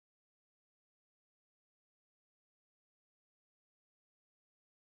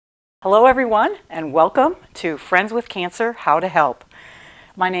Hello everyone, and welcome to Friends with Cancer, How to Help.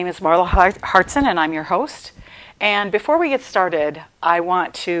 My name is Marla Hartson and I'm your host. And before we get started, I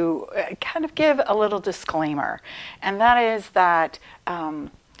want to kind of give a little disclaimer. And that is that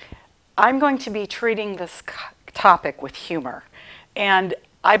I'm going to be treating this topic with humor. And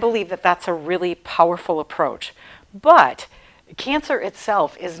I believe that that's a really powerful approach. But cancer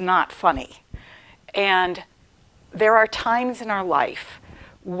itself is not funny. And there are times in our life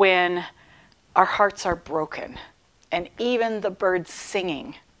when our hearts are broken and even the birds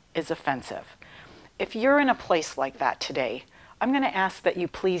singing is offensive. If you're in a place like that today, I'm going to ask that you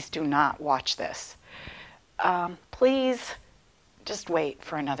please do not watch this. Please just wait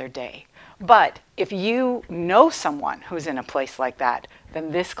for another day. But if you know someone who's in a place like that,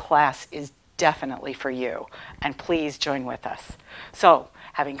 then this class is definitely for you. And please join with us. So,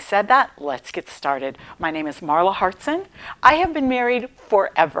 having said that, let's get started. My name is Marla Hartson. I have been married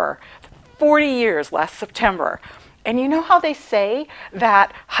forever, 40 years last September. And you know how they say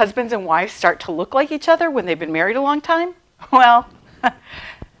that husbands and wives start to look like each other when they've been married a long time? Well,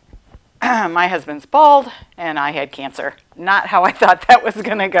 my husband's bald and I had cancer. Not how I thought that was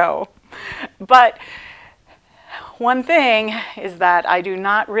going to go. But one thing is that I do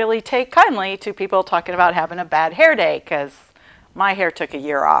not really take kindly to people talking about having a bad hair day, because my hair took a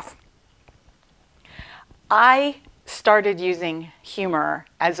year off. I started using humor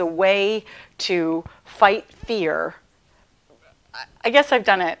as a way to fight fear. I guess I've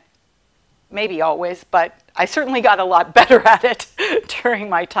done it maybe always, but I certainly got a lot better at it during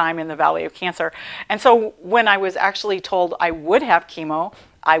my time in the Valley of Cancer. And so when I was actually told I would have chemo,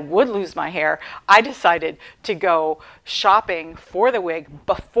 I would lose my hair, I decided to go shopping for the wig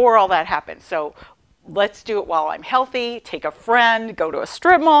before all that happened. So let's do it while I'm healthy, take a friend, go to a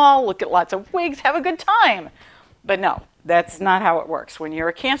strip mall, look at lots of wigs, have a good time. But no, that's not how it works. When you're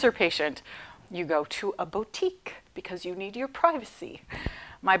a cancer patient, you go to a boutique because you need your privacy.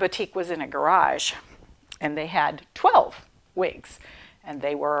 My boutique was in a garage, and they had 12 wigs, and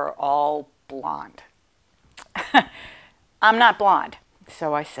they were all blonde. I'm not blonde.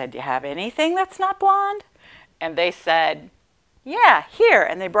 So I said, do you have anything that's not blonde? And they said, yeah, here.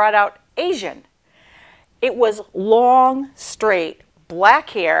 And they brought out Asian. It was long, straight,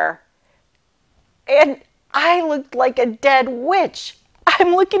 black hair, and I looked like a dead witch.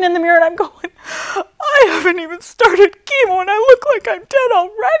 I'm looking in the mirror and I'm going, I haven't even started chemo and I look like I'm dead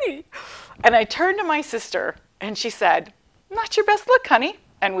already. And I turned to my sister and she said, not your best look, honey.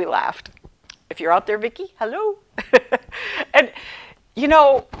 And we laughed. If you're out there, Vicky, hello. And you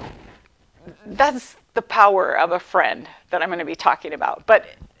know, that's the power of a friend that I'm going to be talking about. But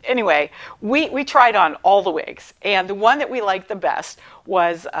anyway, we tried on all the wigs, and the one that we liked the best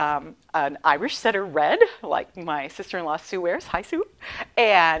was an Irish setter red, like my sister-in-law Sue wears. Hi, Sue.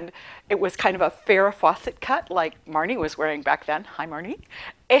 And it was kind of a Farrah Fawcett cut, like Marnie was wearing back then. Hi, Marnie.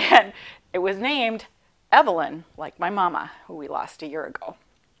 And it was named Evelyn, like my mama, who we lost a year ago.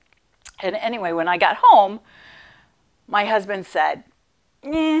 And anyway, when I got home, my husband said,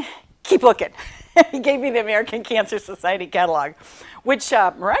 keep looking. He gave me the American Cancer Society catalog, which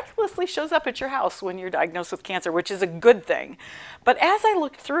miraculously shows up at your house when you're diagnosed with cancer, which is a good thing. But as I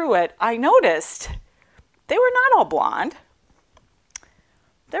looked through it, I noticed they were not all blonde.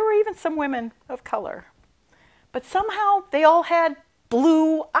 There were even some women of color. But somehow they all had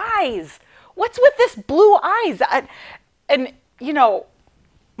blue eyes. What's with this blue eyes? And you know,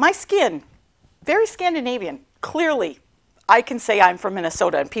 my skin, very Scandinavian, clearly. I can say I'm from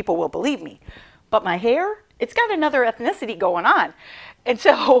Minnesota and people will believe me. But my hair, it's got another ethnicity going on. And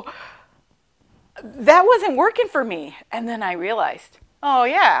so that wasn't working for me. And then I realized, oh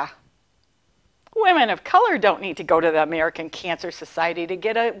yeah, women of color don't need to go to the American Cancer Society to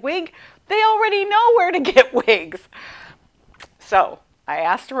get a wig. They already know where to get wigs. So I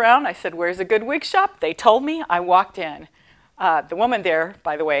asked around. I said, where's a good wig shop? They told me. I walked in. The woman there,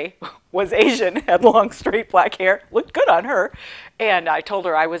 by the way, was Asian, had long, straight black hair, looked good on her. And I told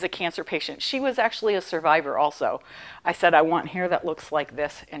her I was a cancer patient. She was actually a survivor also. I said, I want hair that looks like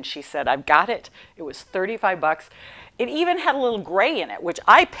this. And she said, I've got it. It was 35 bucks. It even had a little gray in it, which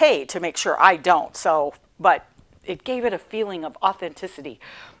I pay to make sure I don't. So, but it gave it a feeling of authenticity.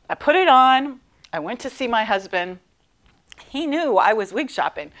 I put it on. I went to see my husband. He knew I was wig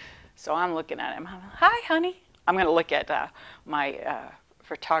shopping. So I'm looking at him. Hi, honey. I'm going to look at my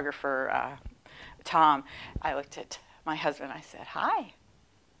photographer, Tom. I looked at my husband. I said, hi.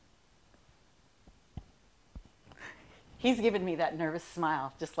 He's giving me that nervous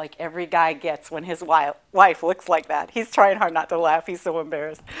smile, just like every guy gets when his wife looks like that. He's trying hard not to laugh. He's so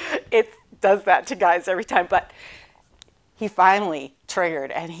embarrassed. It does that to guys every time. But he finally triggered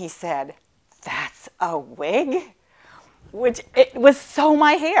and he said, "That's a wig?" Which it was so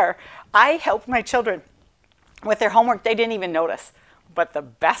my hair. I helped my children with their homework. They didn't even notice. But the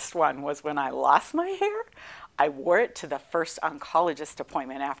best one was when I lost my hair. I wore it to the first oncologist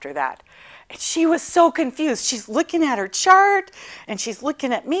appointment after that. And she was so confused. She's looking at her chart and she's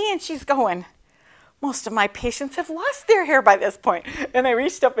looking at me and she's going, "Most of my patients have lost their hair by this point." And I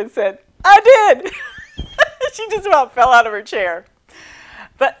reached up and said, "I did." She just about fell out of her chair.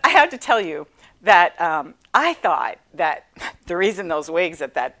 But I have to tell you that I thought that the reason those wigs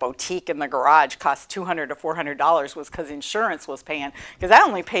at that boutique in the garage cost $200 to $400 was because insurance was paying, because I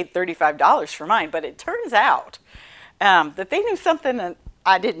only paid $35 for mine. But it turns out that they knew something that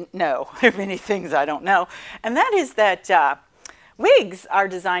I didn't know. There are many things I don't know. And that is that wigs are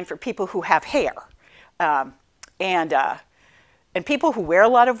designed for people who have hair. And people who wear a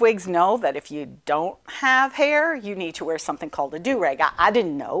lot of wigs know that if you don't have hair, you need to wear something called a do-rag. I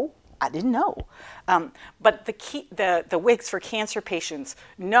didn't know. I didn't know. But the wigs for cancer patients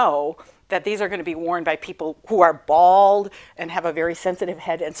know that these are going to be worn by people who are bald and have a very sensitive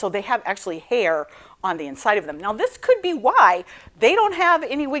head. And so they have actually hair on the inside of them. Now, this could be why they don't have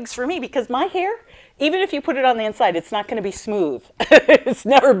any wigs for me, because my hair, even if you put it on the inside, it's not going to be smooth. It's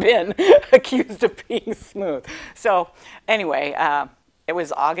never been accused of being smooth. So anyway, it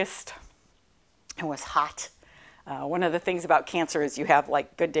was August. It was hot. One of the things about cancer is you have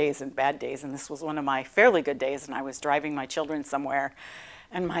like good days and bad days, and this was one of my fairly good days, and I was driving my children somewhere,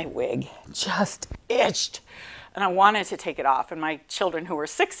 and my wig just itched, and I wanted to take it off, and my children, who were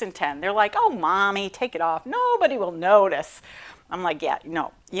 6 and 10, they're like, "Oh, Mommy, take it off. Nobody will notice." I'm like, "Yeah,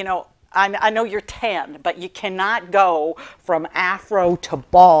 no, you know, I know you're 10, but you cannot go from afro to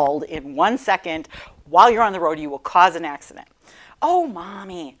bald in 1 second. While you're on the road, you will cause an accident." "Oh,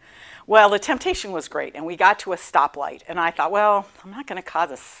 Mommy." Well, the temptation was great, and we got to a stoplight, and I thought, well, I'm not going to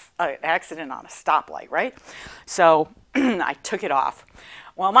cause an accident on a stoplight, right? So I took it off.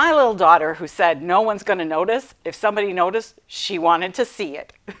 Well, my little daughter, who said no one's going to notice, if somebody noticed, she wanted to see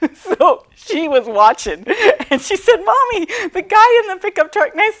it. So she was watching, and she said, "Mommy, the guy in the pickup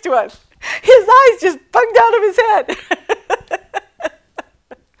truck next to us, his eyes just bugged out of his head."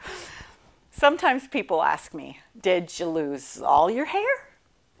 Sometimes people ask me, "Did you lose all your hair?"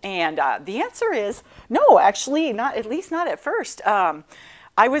 And the answer is no, actually, not, at least not at first.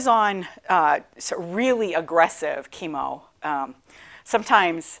 I was on really aggressive chemo.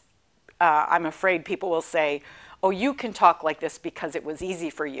 Sometimes I'm afraid people will say, "Oh, you can talk like this because it was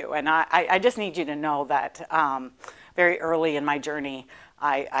easy for you." And I just need you to know that very early in my journey,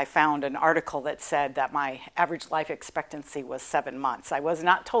 I found an article that said that my average life expectancy was 7 months. I was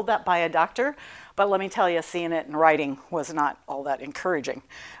not told that by a doctor, but let me tell you, seeing it in writing was not all that encouraging.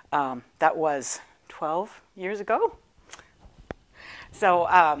 That was 12 years ago. So,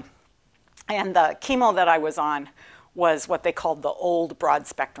 and the chemo that I was on was what they called the old broad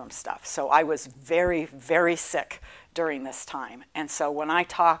spectrum stuff. So I was very, very sick during this time. And so when I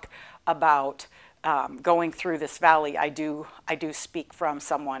talk about going through this valley, I do speak from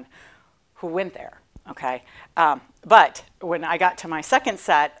someone who went there, okay? But when I got to my second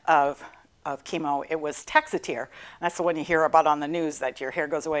set of chemo, it was Taxotere. That's the one you hear about on the news, that your hair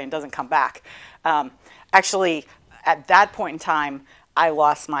goes away and doesn't come back. Actually, at that point in time, I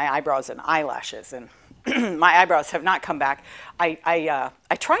lost my eyebrows and eyelashes, and my eyebrows have not come back. I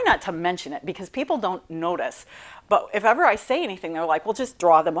try not to mention it because people don't notice. But if ever I say anything, they're like, "Well, just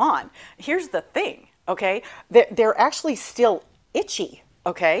draw them on." Here's the thing, okay? They're actually still itchy,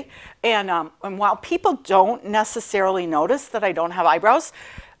 okay? And while people don't necessarily notice that I don't have eyebrows,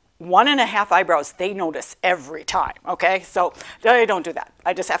 1.5 eyebrows, they notice every time, okay? So I don't do that.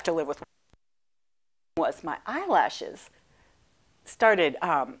 I just have to live with what my eyelashes started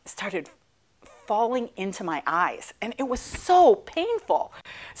falling into my eyes, and it was so painful.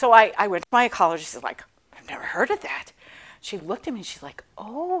 So I went to my oncologist. She's like, "I've never heard of that." She looked at me and she's like,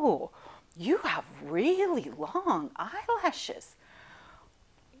 "Oh, you have really long eyelashes."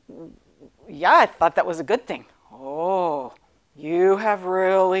 Yeah, I thought that was a good thing. "Oh, you have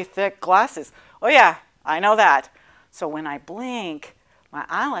really thick glasses." "Oh yeah, I know that." So when I blink, my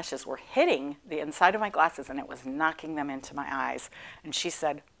eyelashes were hitting the inside of my glasses and it was knocking them into my eyes. And she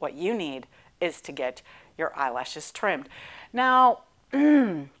said, "What you need is to get your eyelashes trimmed." Now,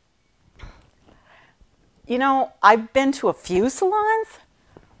 you know, I've been to a few salons,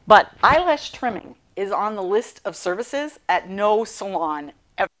 but eyelash trimming is on the list of services at no salon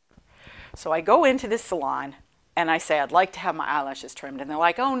ever. So I go into this salon and I say, "I'd like to have my eyelashes trimmed." And they're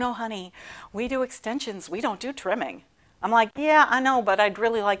like, "Oh, no, honey, we do extensions. We don't do trimming." I'm like, "Yeah, I know, but I'd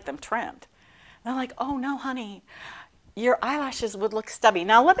really like them trimmed." And they're like, "Oh, no, honey, your eyelashes would look stubby.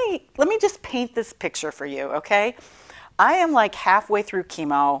 Now let me just paint this picture for you, okay? I am like halfway through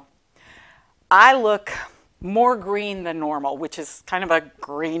chemo. I look more green than normal, which is kind of a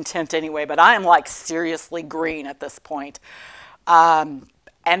green tint anyway, but I am like seriously green at this point.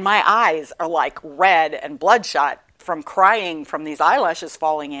 And my eyes are like red and bloodshot from crying from these eyelashes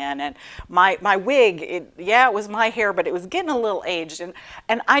falling in. And my wig, it was my hair, but it was getting a little aged.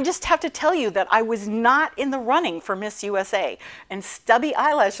 And I just have to tell you that I was not in the running for Miss USA. And stubby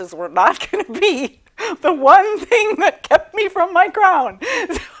eyelashes were not going to be the one thing that kept me from my crown.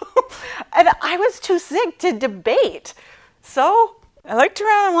 And I was too sick to debate. So I looked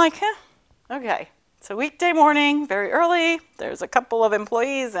around, I'm like, okay. It's a weekday morning, very early. There's a couple of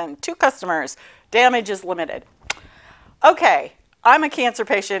employees and 2 customers. Damage is limited. Okay, I'm a cancer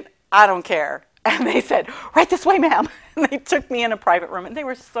patient. I don't care. And they said, right this way, ma'am. And they took me in a private room. And they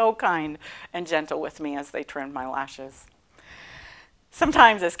were so kind and gentle with me as they trimmed my lashes.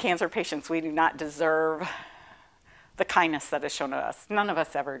 Sometimes as cancer patients, we do not deserve the kindness that is shown to us. None of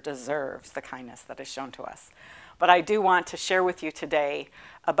us ever deserves the kindness that is shown to us. But I do want to share with you today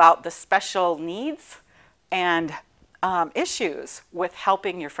about the special needs and issues with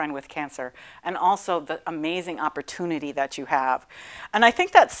helping your friend with cancer, and also the amazing opportunity that you have. And I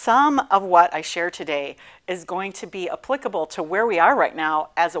think that some of what I share today is going to be applicable to where we are right now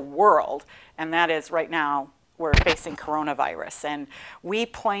as a world, and that is right now we're facing coronavirus. And we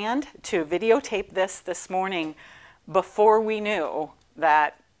planned to videotape this morning before we knew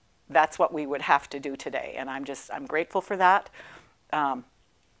that that's what we would have to do today. And I'm grateful for that.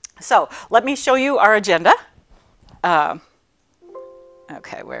 So let me show you our agenda.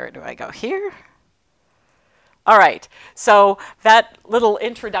 Okay, where do I go here? All right, so that little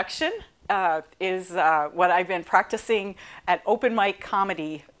introduction is what I've been practicing at open mic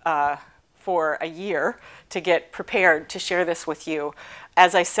comedy for a year to get prepared to share this with you.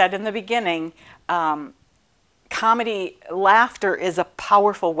 As I said in the beginning, comedy, laughter is a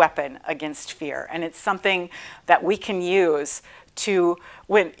powerful weapon against fear, and it's something that we can use to,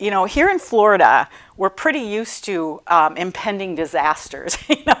 when, you know, here in Florida, we're pretty used to impending disasters,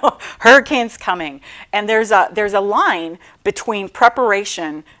 you know, hurricanes coming, and there's a line between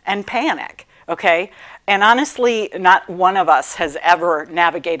preparation and panic, okay? And honestly, not one of us has ever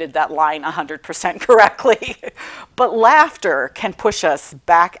navigated that line 100% correctly. But laughter can push us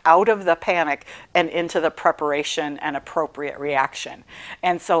back out of the panic and into the preparation and appropriate reaction.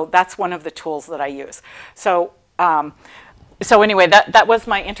 And so that's one of the tools that I use. So anyway, that was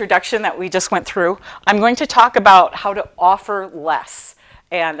my introduction that we just went through. I'm going to talk about how to offer less.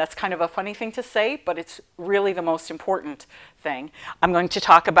 And that's kind of a funny thing to say, but it's really the most important thing. I'm going to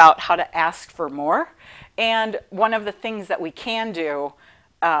talk about how to ask for more. And one of the things that we can do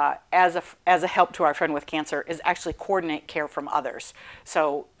as a help to our friend with cancer is actually coordinate care from others.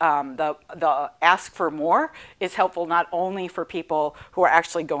 So the ask for more is helpful not only for people who are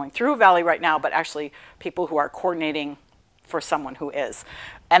actually going through Valley right now, but actually people who are coordinating for someone who is.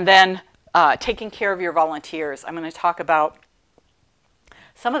 And then taking care of your volunteers. I'm going to talk about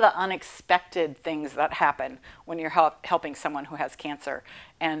some of the unexpected things that happen when you're helping someone who has cancer,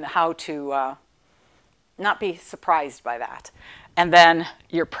 and how to not be surprised by that. And then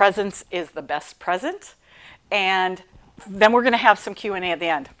your presence is the best present. And then we're going to have some Q&A at the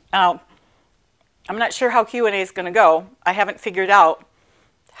end. Now, I'm not sure how Q&A is going to go. I haven't figured out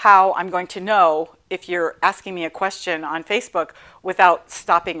how I'm going to know if you're asking me a question on Facebook without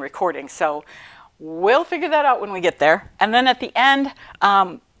stopping recording. So we'll figure that out when we get there. And then at the end,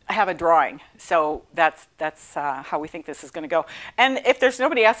 I have a drawing. So that's how we think this is going to go. And if there's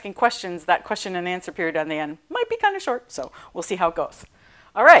nobody asking questions, that question and answer period on the end might be kind of short. So we'll see how it goes.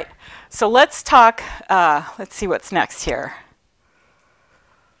 All right. So let's talk. Let's see what's next here.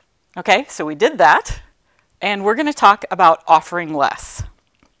 Okay. So we did that. And we're going to talk about offering less.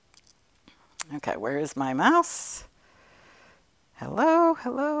 Okay. Where is my mouse? Hello.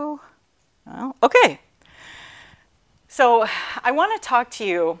 Hello. Oh, okay. So I want to talk to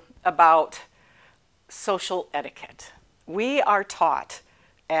you about social etiquette. We are taught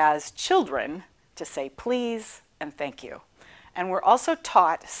as children to say please and thank you. And we're also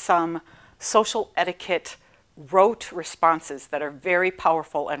taught some social etiquette rote responses that are very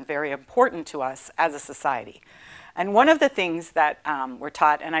powerful and very important to us as a society. And one of the things that we're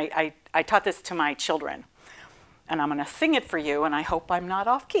taught, and I taught this to my children, and I'm going to sing it for you, and I hope I'm not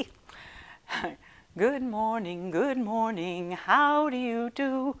off key. Good morning, how do you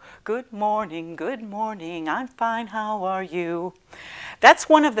do? Good morning, I'm fine, how are you? That's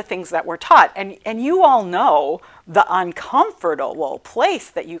one of the things that we're taught. And you all know the uncomfortable place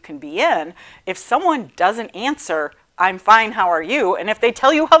that you can be in if someone doesn't answer I'm fine, how are you? And if they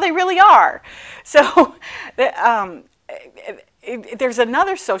tell you how they really are. So there's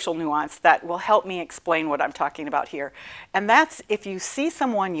another social nuance that will help me explain what I'm talking about here. And that's if you see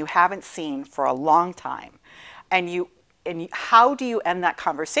someone you haven't seen for a long time, and how do you end that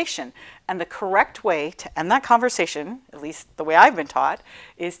conversation? And the correct way to end that conversation, at least the way I've been taught,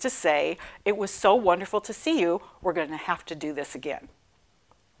 is to say, it was so wonderful to see you, we're going to have to do this again.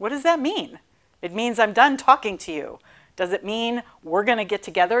 What does that mean? It means I'm done talking to you. Does it mean we're going to get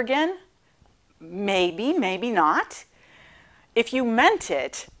together again? Maybe, maybe not. If you meant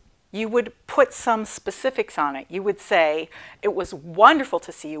it, you would put some specifics on it. You would say, it was wonderful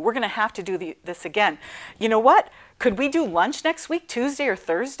to see you. We're going to have to do this again. You know what? Could we do lunch next week, Tuesday or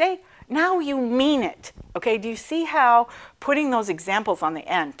Thursday? Now you mean it. Okay, do you see how putting those examples on the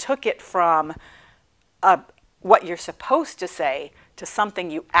end took it from what you're supposed to say to something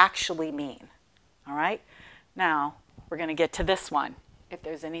you actually mean? All right? Now, we're going to get to this one, if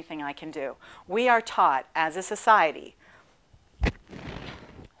there's anything I can do. We are taught as a society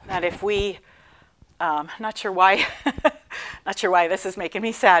that if we, not sure why this is making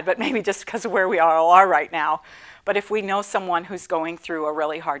me sad, but maybe just because of where we all are right now, but if we know someone who's going through a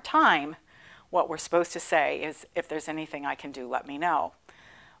really hard time, what we're supposed to say is, if there's anything I can do, let me know.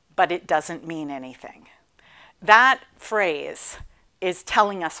 But it doesn't mean anything. That phrase is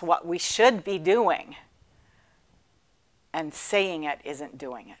telling us what we should be doing, and saying it isn't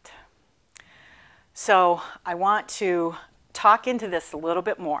doing it. So I want to talk into this a little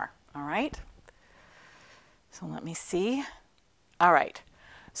bit more, all right? So let me see. All right,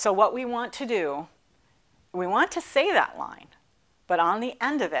 so what we want to do, we want to say that line, but on the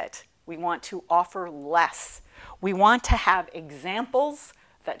end of it, we want to offer less. We want to have examples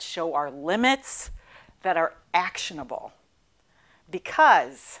that show our limits, that are actionable.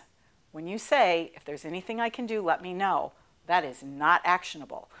 Because when you say, if there's anything I can do, let me know, that is not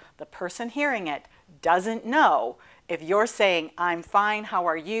actionable. The person hearing it doesn't know if you're saying, I'm fine, how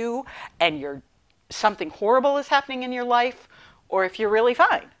are you, and something horrible is happening in your life, or if you're really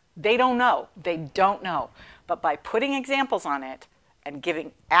fine. They don't know. They don't know. But by putting examples on it and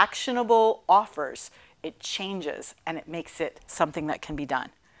giving actionable offers, it changes and it makes it something that can be done.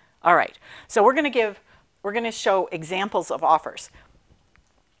 All right, so we're going to show examples of offers.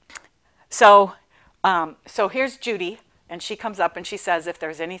 So here's Judy, and she comes up and she says, if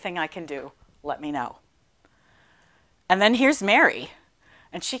there's anything I can do, let me know. And then here's Mary,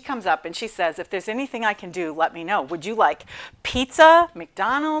 and she comes up and she says, if there's anything I can do, let me know. Would you like pizza,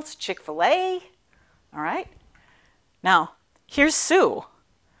 McDonald's, Chick-fil-A? All right. Now, here's Sue.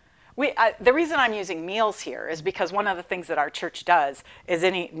 The reason I'm using meals here is because one of the things that our church does is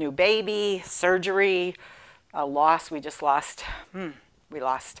any new baby, surgery, a loss, we just lost,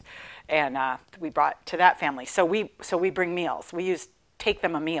 and we brought to that family. So we bring meals. We take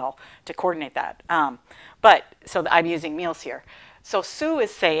them a meal to coordinate that. So I'm using meals here. So Sue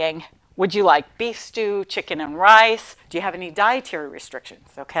is saying, would you like beef stew, chicken and rice? Do you have any dietary restrictions?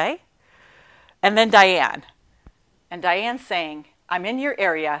 Okay. And then Diane. And Diane's saying, I'm in your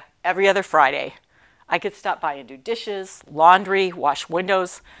area every other Friday. I could stop by and do dishes, laundry, wash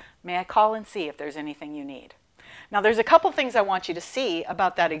windows. May I call and see if there's anything you need? Now, there's a couple things I want you to see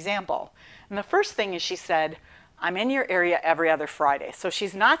about that example. And the first thing is she said, I'm in your area every other Friday. So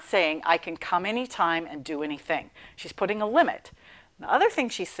she's not saying I can come anytime and do anything. She's putting a limit. The other thing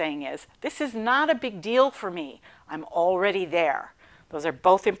she's saying is, this is not a big deal for me. I'm already there. Those are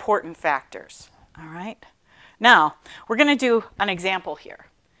both important factors. All right? Now, we're going to do an example here.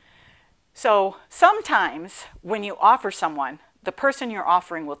 So sometimes when you offer someone, the person you're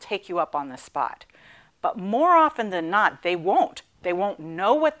offering will take you up on the spot. But more often than not, they won't. They won't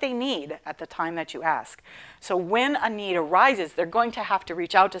know what they need at the time that you ask. So when a need arises, they're going to have to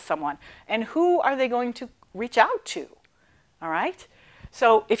reach out to someone. And who are they going to reach out to? All right?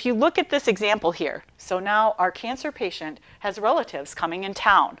 So if you look at this example here, so now our cancer patient has relatives coming in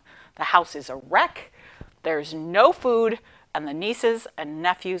town. The house is a wreck. There's no food, and the nieces and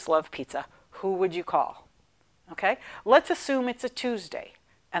nephews love pizza. Who would you call? Okay? Let's assume it's a Tuesday,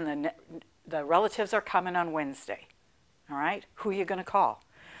 and the relatives are coming on Wednesday. All right? Who are you going to call?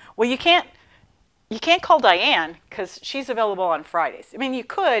 Well, you can't call Diane because she's available on Fridays. I mean, you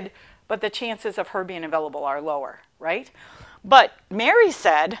could, but the chances of her being available are lower, right? But Mary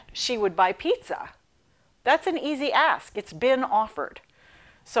said she would buy pizza. That's an easy ask. It's been offered.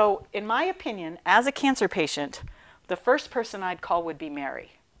 So in my opinion, as a cancer patient, the first person I'd call would be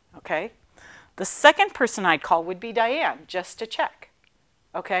Mary, okay? The second person I'd call would be Diane, just to check,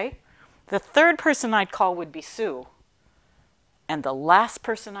 okay? The third person I'd call would be Sue. And the last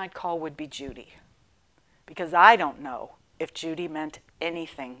person I'd call would be Judy. because I don't know if Judy meant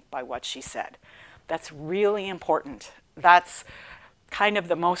anything by what she said. That's really important. That's kind of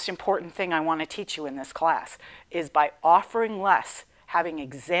the most important thing I want to teach you in this class, is by offering less, having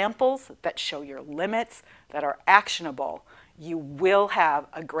examples that show your limits, that are actionable, you will have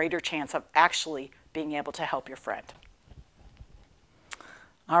a greater chance of actually being able to help your friend.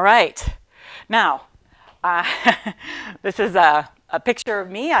 All right. Now, this is a picture of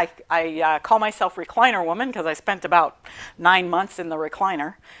me. I call myself ReclinerWoman because I spent about 9 months in the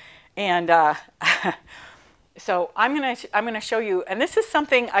recliner. And so I'm gonna show you, and this is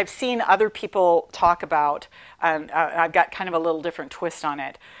something I've seen other people talk about, and I've got kind of a little different twist on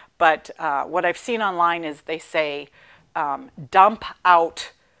it. But what I've seen online is they say, dump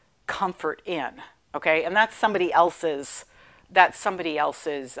out, comfort in. Okay, and that's somebody else's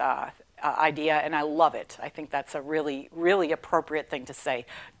idea, and I love it. I think that's a really, really appropriate thing to say.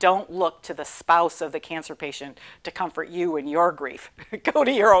 Don't look to the spouse of the cancer patient to comfort you in your grief. Go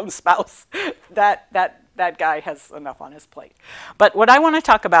to your own spouse. That guy has enough on his plate. But what I want to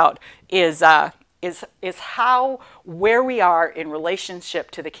talk about is how where we are in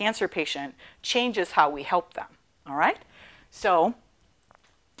relationship to the cancer patient changes how we help them. All right? So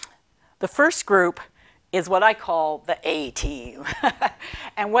the first group is what I call the A team.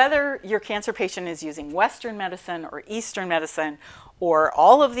 And whether your cancer patient is using Western medicine or Eastern medicine or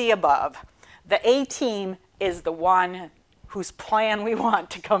all of the above, the A team is the one whose plan we want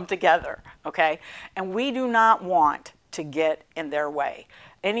to come together, okay? And we do not want to get in their way.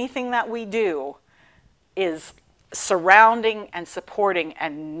 Anything that we do is surrounding and supporting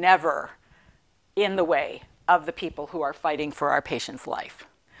and never in the way of the people who are fighting for our patient's life.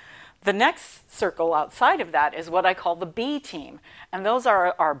 The next circle outside of that is what I call the B team, and those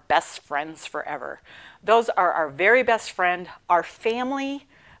are our best friends forever. Those are our very best friend, our family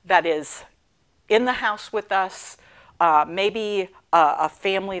that is in the house with us, maybe a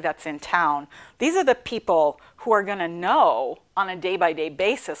family that's in town. These are the people who are going to know on a day-by-day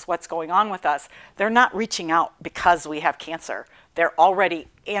basis what's going on with us. They're not reaching out because we have cancer. They're already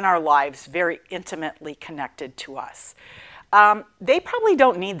in our lives, very intimately connected to us. They probably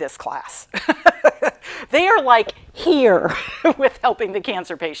don't need this class. They are like here with helping the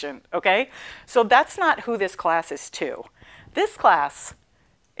cancer patient, okay? So that's not who this class is to. This class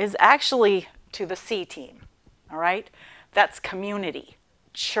is actually to the C team, all right? That's community,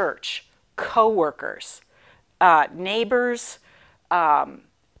 church, coworkers, neighbors,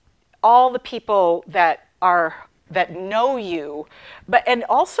 all the people that know you. And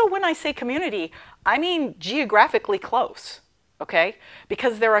also when I say community, I mean geographically close, okay?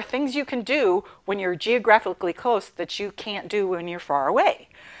 Because there are things you can do when you're geographically close that you can't do when you're far away.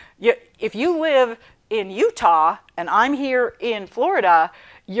 If you live in Utah and I'm here in Florida,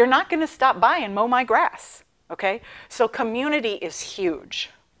 you're not going to stop by and mow my grass, okay? So community is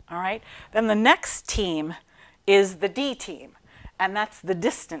huge, all right? Then the next team is the D team, and that's the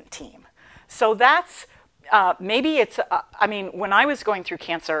distant team. So that's, maybe it's, I mean, when I was going through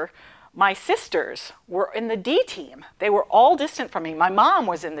cancer, my sisters were in the D team. They were all distant from me. My mom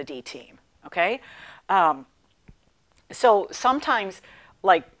was in the D team, okay? So sometimes,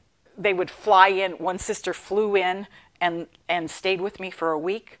 like, they would fly in. One sister flew in and stayed with me for a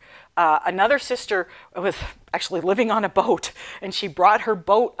week. Another sister was actually living on a boat, and she brought her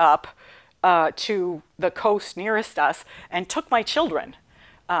boat up to the coast nearest us and took my children.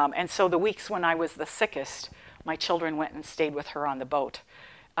 And so the weeks when I was the sickest, my children went and stayed with her on the boat.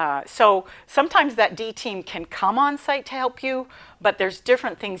 So sometimes that D team can come on site to help you, but there's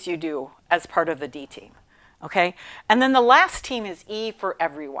different things you do as part of the D team, okay? And then the last team is E for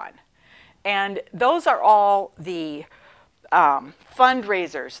everyone. And those are all the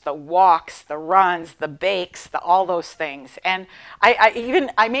fundraisers, the walks, the runs, the bakes, all those things. And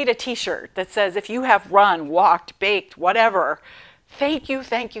I made a t-shirt that says, if you have run, walked, baked, whatever, thank you,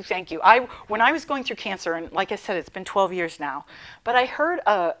 thank you, thank you. When I was going through cancer, and like I said, it's been 12 years now, but I heard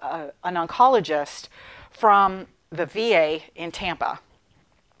an oncologist from the VA in Tampa,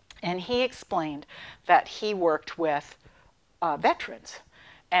 and he explained that he worked with veterans,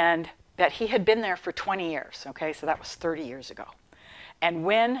 and that he had been there for 20 years, okay, so that was 30 years ago. And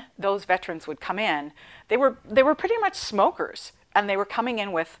when those veterans would come in, they were pretty much smokers, and they were coming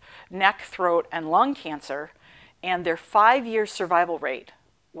in with neck, throat, and lung cancer, and their 5-year survival rate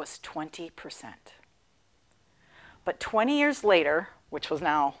was 20%. But 20 years later, which was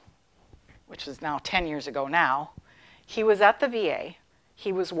now 10 years ago now, he was at the VA.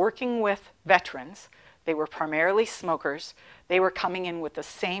 He was working with veterans. They were primarily smokers. They were coming in with the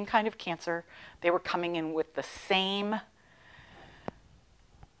same kind of cancer. They were coming in with the same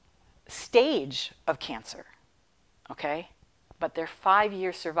stage of cancer, okay? But their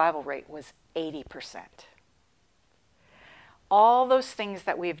 5-year survival rate was 80%. All those things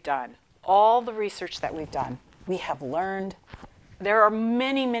that we've done, all the research that we've done, we have learned there are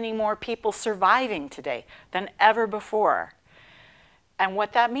many, many more people surviving today than ever before. And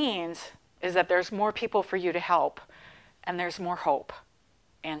what that means is that there's more people for you to help, and there's more hope.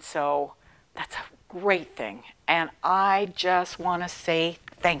 And so that's a great thing. And I just want to say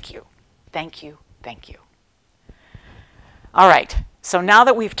thank you. Thank you. Thank you. All right. So now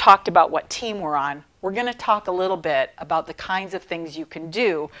that we've talked about what team we're on, we're going to talk a little bit about the kinds of things you can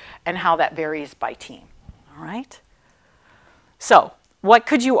do and how that varies by team. All right? So what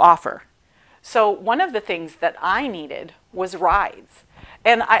could you offer? So one of the things that I needed was rides.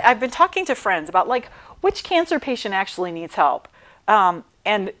 And I've been talking to friends about, like, which cancer patient actually needs help? And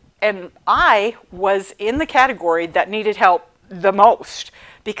I was in the category that needed help the most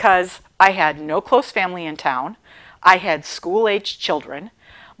because I had no close family in town. I had school-aged children.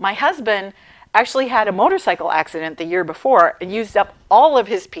 My husband actually had a motorcycle accident the year before and used up all of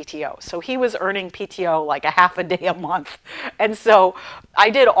his PTO. So he was earning PTO like a half a day a month. And so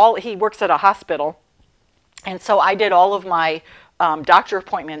I did all, he works at a hospital. And so I did all of my doctor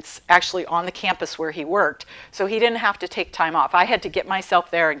appointments actually on the campus where he worked. So he didn't have to take time off. I had to get myself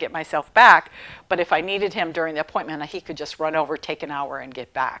there and get myself back. But if I needed him during the appointment, he could just run over, take an hour, and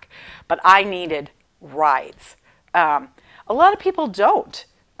get back. But I needed rides. A lot of people don't.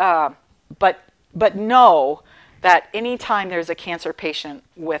 But know that anytime there's a cancer patient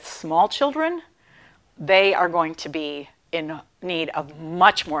with small children, they are going to be in need of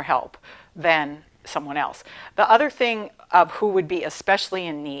much more help than someone else. The other thing of who would be especially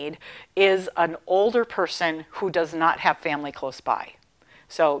in need is an older person who does not have family close by.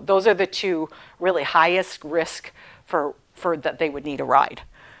 So those are the two really highest risk for that they would need a ride.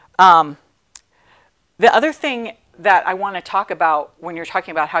 The other thing that I want to talk about when you're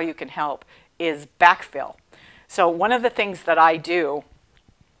talking about how you can help is backfill. So one of the things that I do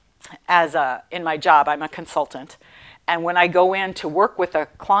in my job, I'm a consultant, and when I go in to work with a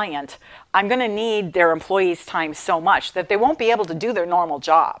client, I'm going to need their employees' time so much that they won't be able to do their normal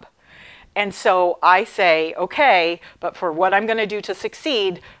job. And so I say, okay, but for what I'm going to do to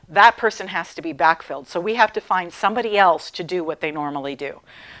succeed, that person has to be backfilled. So we have to find somebody else to do what they normally do.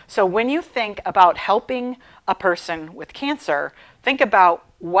 So when you think about helping a person with cancer, think about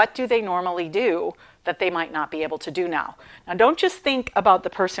what do they normally do that they might not be able to do now. Now don't just think about the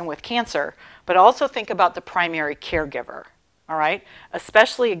person with cancer, but also think about the primary caregiver, all right?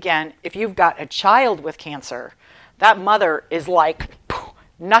 Especially, again, if you've got a child with cancer, that mother is like,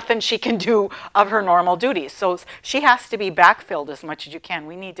 nothing she can do of her normal duties. So she has to be backfilled as much as you can.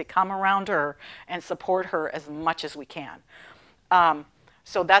 We need to come around her and support her as much as we can.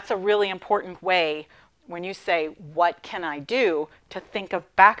 So that's a really important way when you say, what can I do, to think of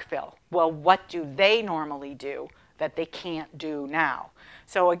backfill. Well, what do they normally do that they can't do now?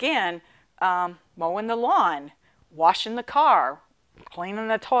 So again, mowing the lawn, washing the car, cleaning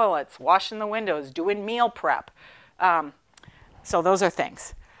the toilets, washing the windows, doing meal prep. So those are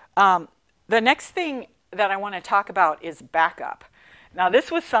things. The next thing that I want to talk about is backup. Now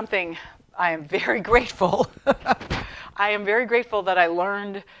this was something I am very grateful. I am very grateful that I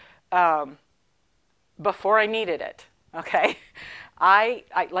learned before I needed it, okay?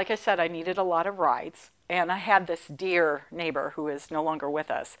 Like I said, I needed a lot of rides, and I had this dear neighbor who is no longer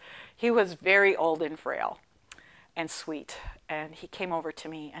with us. He was very old and frail and sweet, and he came over to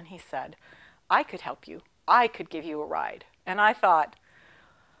me and he said, I could help you. I could give you a ride. And I thought,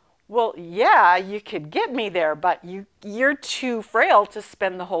 well, yeah, you could get me there, but you're too frail to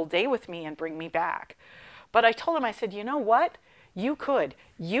spend the whole day with me and bring me back. But I told him, I said, you know what? You could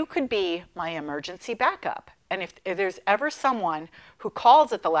be my emergency backup. And if there's ever someone who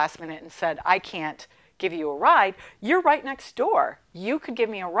calls at the last minute and said, I can't give you a ride, you're right next door. You could give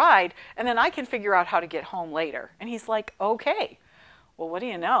me a ride, and then I can figure out how to get home later. And he's like, okay. Well, what do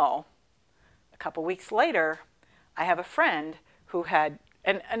you know? A couple weeks later, I have a friend who had,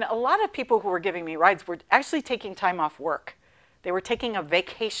 and a lot of people who were giving me rides were actually taking time off work. They were taking a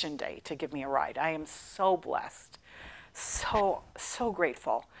vacation day to give me a ride. I am so blessed. So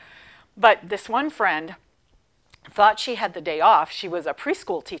grateful. But this one friend thought she had the day off. She was a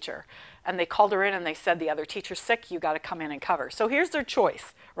preschool teacher, and they called her in and they said, the other teacher's sick, you got to come in and cover. So here's their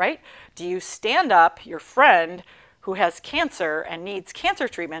choice, right? Do you stand up your friend who has cancer and needs cancer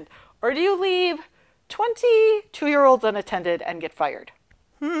treatment, or do you leave 22-year-olds unattended and get fired?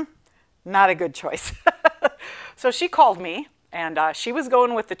 Not a good choice. So she called me, and she was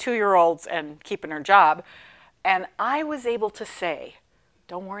going with the 2-year-olds and keeping her job. And I was able to say,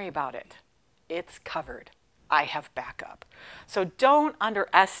 Don't worry about it. It's covered. I have backup. So don't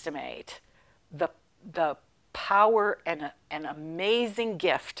underestimate the power and an amazing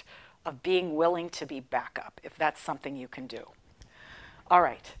gift of being willing to be backup, if that's something you can do. All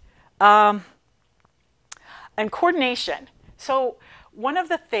right. And coordination. So one of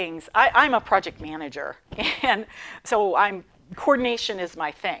the things, I'm a project manager, and so coordination is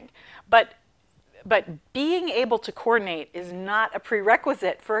my thing. But being able to coordinate is not a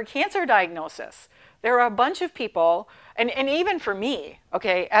prerequisite for a cancer diagnosis. There are a bunch of people, and even for me,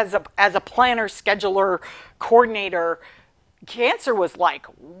 okay, as a planner, scheduler, coordinator, cancer was like,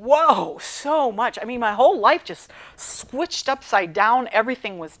 whoa, so much. I mean, my whole life just switched upside down.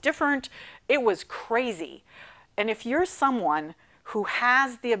 Everything was different. It was crazy. And if you're someone who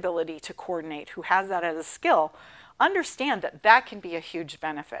has the ability to coordinate, who has that as a skill, understand that that can be a huge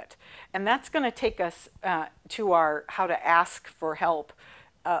benefit. And that's going to take us to our how to ask for help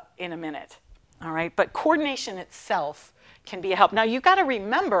in a minute. All right, but coordination itself can be a help. Now, you've got to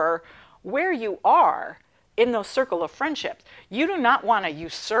remember where you are in those circle of friendships. You do not want to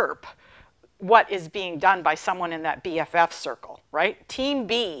usurp what is being done by someone in that BFF circle, right? Team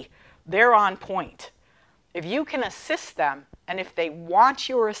B, they're on point. If you can assist them, and if they want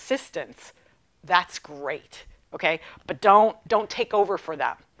your assistance, that's great, okay? But don't take over for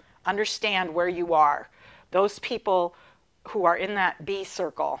them. Understand where you are. Those people who are in that B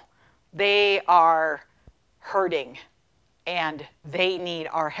circle, they are hurting, and they need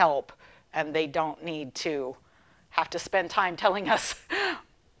our help, and they don't need to have to spend time telling us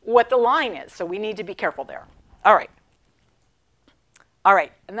what the line is. So we need to be careful there. All right. All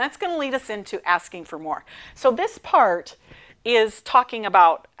right, and that's going to lead us into asking for more. So this part is talking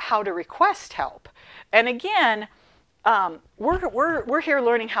about how to request help. And again, we're here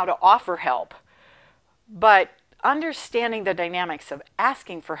learning how to offer help, but understanding the dynamics of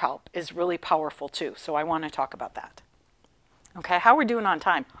asking for help is really powerful too. So I want to talk about that. Okay, how we're doing on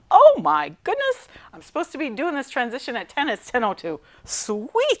time? Oh my goodness, I'm supposed to be doing this transition at 10. It's 10:02.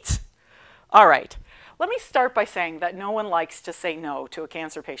 Sweet. All right. Let me start by saying that no one likes to say no to a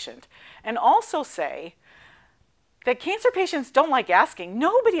cancer patient, and also say that cancer patients don't like asking.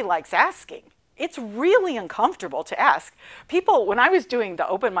 Nobody likes asking. It's really uncomfortable to ask. People, when I was doing the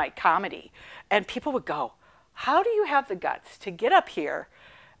open mic comedy, and people would go, how do you have the guts to get up here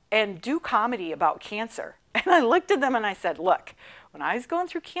and do comedy about cancer? And I looked at them and I said, look, when I was going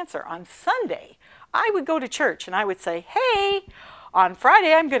through cancer on Sunday, I would go to church and I would say, hey, on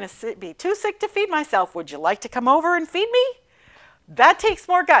Friday, I'm going to be too sick to feed myself. Would you like to come over and feed me? That takes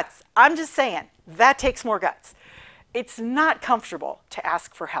more guts. I'm just saying, that takes more guts. It's not comfortable to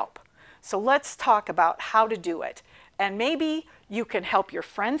ask for help. So let's talk about how to do it. And maybe you can help your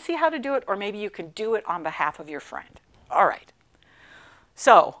friend see how to do it, or maybe you can do it on behalf of your friend. All right.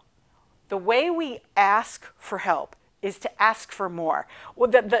 So the way we ask for help is to ask for more.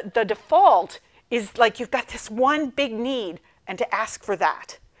 Well, the default is like you've got this one big need and to ask for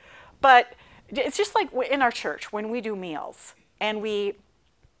that. But it's just like in our church when we do meals and we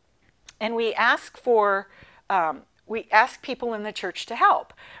ask for, we ask people in the church to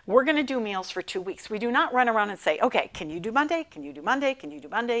help. We're going to do meals for 2 weeks. We do not run around and say, okay, can you do Monday? Can you do Monday? Can you do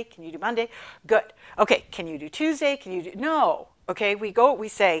Monday? Can you do Monday? Good. Okay, can you do Tuesday? Can you do, no. Okay, we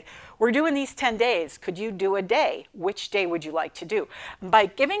say, we're doing these 10 days. Could you do a day? Which day would you like to do? By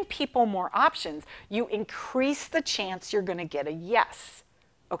giving people more options, you increase the chance you're going to get a yes.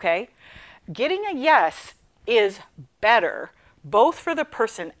 Okay? Getting a yes is better, both for the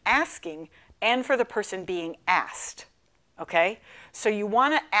person asking and for the person being asked. Okay? So you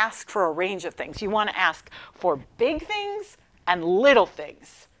want to ask for a range of things. You want to ask for big things and little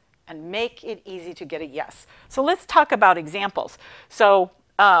things, and make it easy to get a yes. So let's talk about examples. So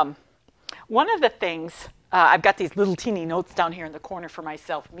one of the things, I've got these little teeny notes down here in the corner for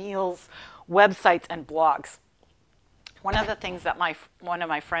myself, meals, websites, and blogs. One of the things that one of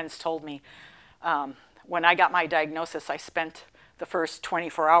my friends told me, when I got my diagnosis, I spent the first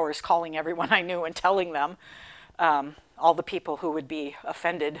 24 hours calling everyone I knew and telling them, all the people who would be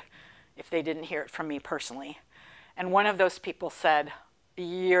offended if they didn't hear it from me personally. And one of those people said,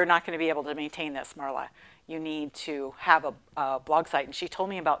 you're not going to be able to maintain this, Marla. You need to have a blog site. And she told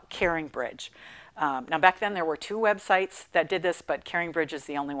me about Caring Bridge. Now, back then, there were 2 websites that did this, but Caring Bridge is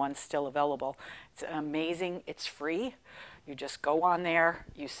the only one still available. It's amazing. It's free. You just go on there,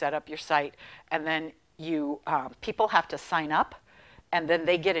 you set up your site, and then people have to sign up, and then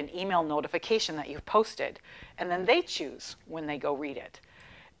they get an email notification that you've posted, and then they choose when they go read it.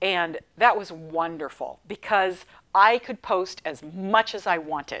 And that was wonderful because I could post as much as I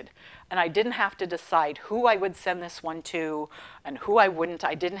wanted. And I didn't have to decide who I would send this one to and who I wouldn't.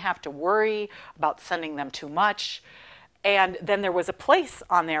 I didn't have to worry about sending them too much. And then there was a place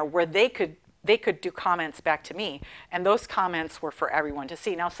on there where they could do comments back to me. And those comments were for everyone to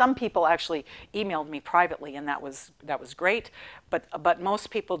see. Now, some people actually emailed me privately, and that was great. But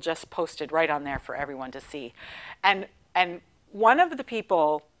most people just posted right on there for everyone to see. And one of the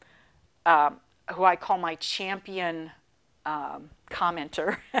people who I call my champion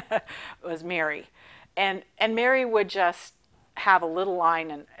commenter was Mary. And Mary would just have a little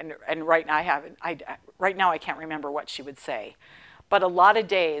line, and right now I can't remember what she would say. But a lot of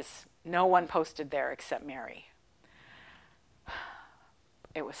days, no one posted there except Mary.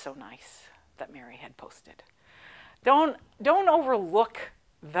 It was so nice that Mary had posted. Don't overlook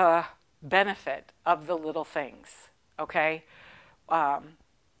the benefit of the little things, okay?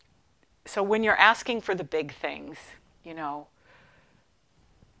 So when you're asking for the big things, you know,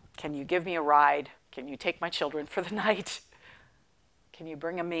 can you give me a ride? Can you take my children for the night? Can you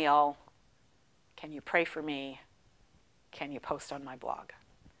bring a meal? Can you pray for me? Can you post on my blog?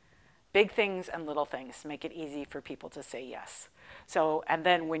 Big things and little things make it easy for people to say yes. So, and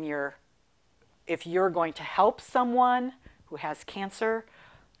then if you're going to help someone who has cancer,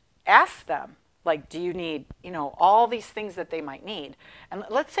 ask them, like, do you need, you know, all these things that they might need? And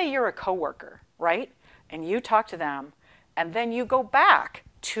let's say you're a coworker, right? And you talk to them, and then you go back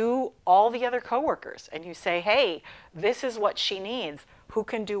to all the other coworkers and you say, hey, this is what she needs. Who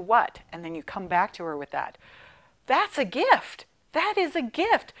can do what? And then you come back to her with that. That's a gift. That is a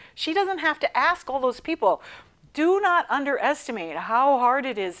gift. She doesn't have to ask all those people. Do not underestimate how hard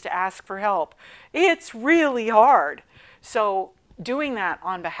it is to ask for help. It's really hard. So doing that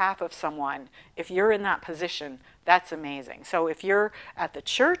on behalf of someone, if you're in that position, that's amazing. So if you're at the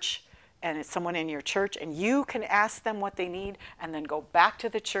church and it's someone in your church and you can ask them what they need and then go back to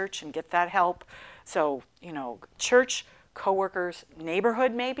the church and get that help. So, you know, church, coworkers,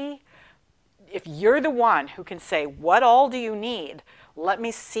 neighborhood maybe. If you're the one who can say, what all do you need? Let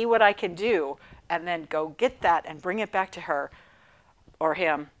me see what I can do. And then go get that and bring it back to her or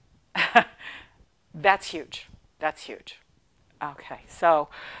him. That's huge. That's huge. Okay, so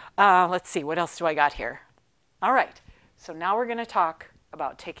let's see. What else do I got here? All right. So now we're going to talk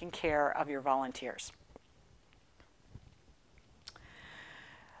about taking care of your volunteers.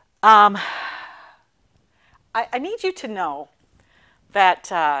 I need you to know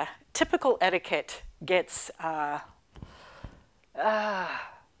that typical etiquette gets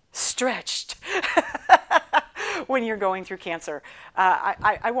stretched when you're going through cancer.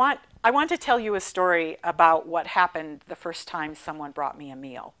 I want to tell you a story about what happened the first time someone brought me a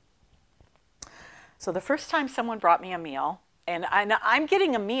meal. So the first time someone brought me a meal, and I'm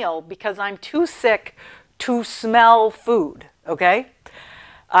getting a meal because I'm too sick to smell food, okay?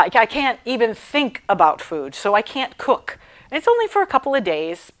 I can't even think about food, so I can't cook. It's only for a couple of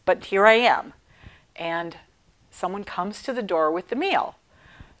days, but here I am. And someone comes to the door with the meal.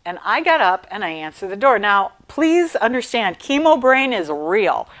 And I got up and I answered the door. Now, please understand, chemo brain is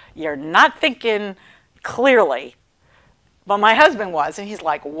real. You're not thinking clearly. But my husband was, and he's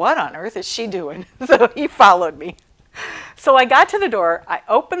like, what on earth is she doing? So he followed me. So I got to the door, I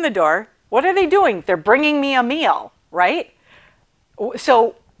opened the door. What are they doing? They're bringing me a meal, right?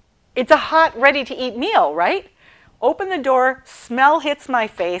 So it's a hot, ready-to-eat meal, right? Open the door, smell hits my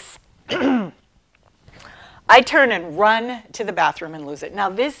face. I turn and run to the bathroom and lose it. Now,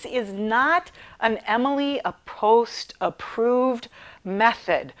 this is not an Emily Post approved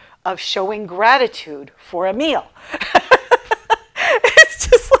method of showing gratitude for a meal. It's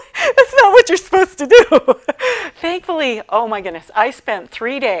just like, that's not what you're supposed to do. Thankfully, oh my goodness, I spent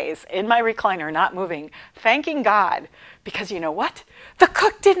 3 days in my recliner not moving, thanking God, because you know what? The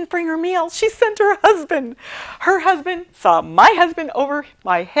cook didn't bring her meal. She sent her husband. Her husband saw my husband over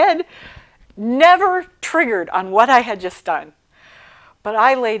my head, never triggered on what I had just done. But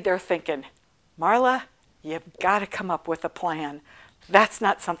I laid there thinking, Marla, you've got to come up with a plan. That's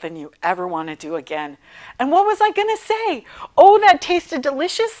not something you ever want to do again. And what was I going to say? Oh, that tasted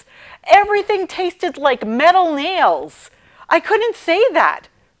delicious? Everything tasted like metal nails. I couldn't say that.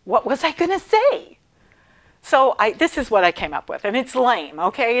 What was I going to say? So this is what I came up with. And it's lame,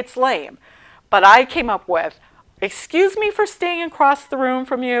 okay? It's lame. But I came up with, excuse me for staying across the room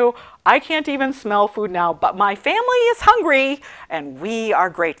from you. I can't even smell food now, but my family is hungry and we are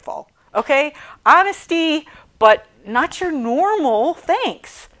grateful. Okay? Honesty, but not your normal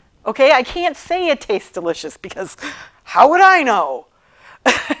thanks. Okay? I can't say it tastes delicious because how would I know?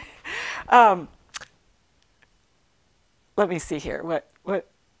 Let me see here. What?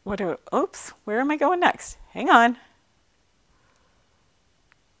 Oops, where am I going next? Hang on.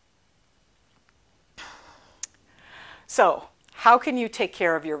 So, how can you take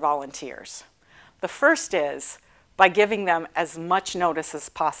care of your volunteers? The first is by giving them as much notice as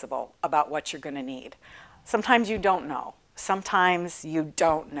possible about what you're going to need. Sometimes you don't know. Sometimes you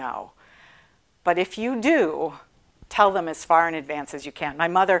don't know. But if you do, tell them as far in advance as you can. My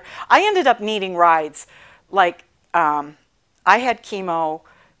mother, I ended up needing rides. Like, I had chemo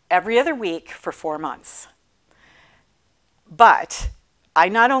every other week for 4 months. But I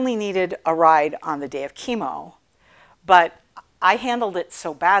not only needed a ride on the day of chemo, but I handled it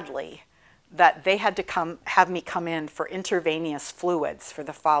so badly that they had to have me come in for intravenous fluids for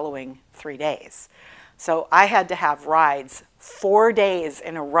the following 3 days. So I had to have rides 4 days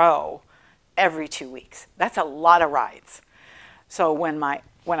in a row every 2 weeks. That's a lot of rides. So when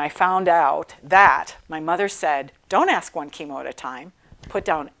I found out that, my mother said, don't ask one chemo at a time. Put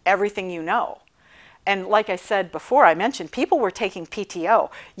down everything you know. And like I said before, I mentioned people were taking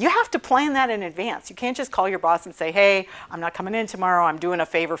PTO. You have to plan that in advance. You can't just call your boss and say, hey, I'm not coming in tomorrow. I'm doing a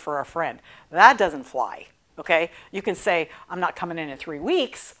favor for a friend. That doesn't fly, okay? You can say, I'm not coming in 3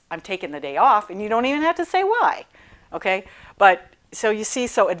 weeks. I'm taking the day off, and you don't even have to say why, okay? But so you see,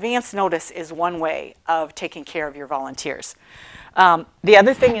 so advance notice is one way of taking care of your volunteers. The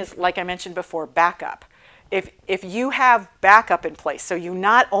other thing is, like I mentioned before, backup. If you have backup in place, so you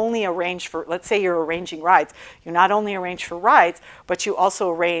not only arrange for, let's say you're arranging rides, you not only arrange for rides, but you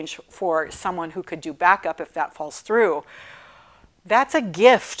also arrange for someone who could do backup if that falls through, that's a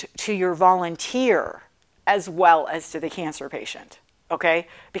gift to your volunteer as well as to the cancer patient, okay?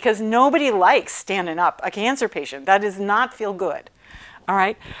 Because nobody likes standing up a cancer patient. That does not feel good, all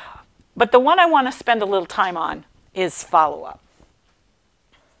right? But the one I want to spend a little time on is follow-up.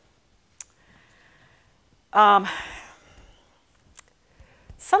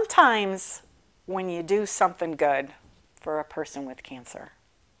 Sometimes when you do something good for a person with cancer,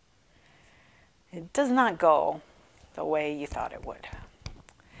 it does not go the way you thought it would.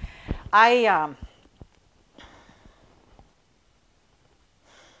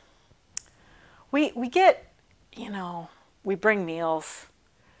 We get, we bring meals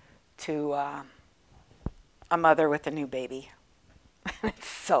to a mother with a new baby. It's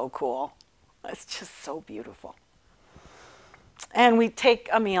so cool. It's just so beautiful. And we take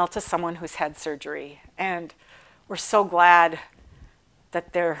a meal to someone who's had surgery, and we're so glad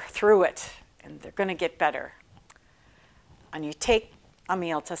that they're through it and they're going to get better. And you take a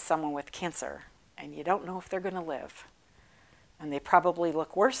meal to someone with cancer, and you don't know if they're going to live. And they probably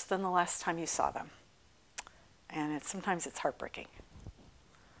look worse than the last time you saw them. And sometimes it's heartbreaking.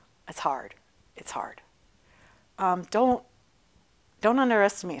 It's hard. It's hard. Don't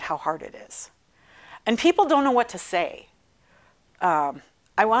underestimate how hard it is. And people don't know what to say. I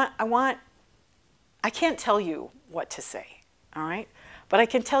can't tell you what to say, all right? But I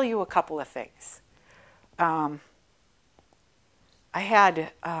can tell you a couple of things. I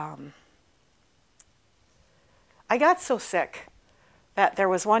got so sick that there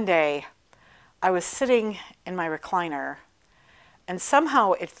was one day I was sitting in my recliner, and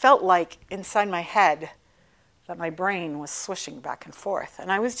somehow it felt like inside my head that my brain was swishing back and forth.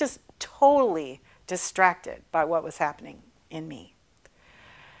 And I was just totally distracted by what was happening in me.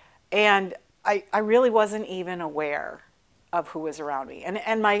 And I really wasn't even aware of who was around me.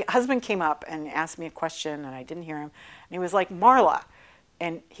 And my husband came up and asked me a question, and I didn't hear him. And he was like, Marla.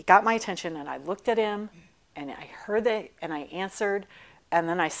 And he got my attention, and I looked at him, and I heard that, and I answered. And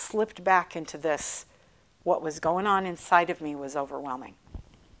then I slipped back into this. What was going on inside of me was overwhelming.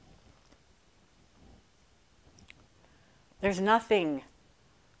 There's nothing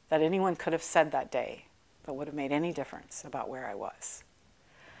that anyone could have said that day that would have made any difference about where I was.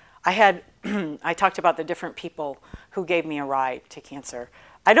 I talked about the different people who gave me a ride to cancer.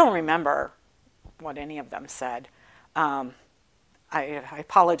 I don't remember what any of them said. I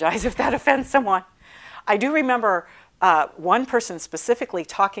apologize if that offends someone. I do remember one person specifically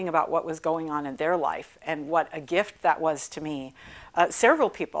talking about what was going on in their life and what a gift that was to me.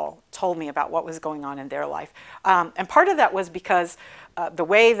 Several people told me about what was going on in their life. And part of that was because the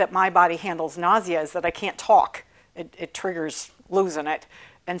way that my body handles nausea is that I can't talk. It triggers losing it.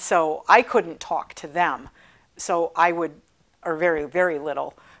 And so I couldn't talk to them. So I would, or very, very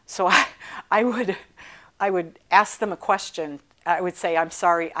little. So I would ask them a question. I would say, I'm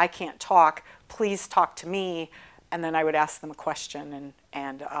sorry, I can't talk. Please talk to me. And then I would ask them a question,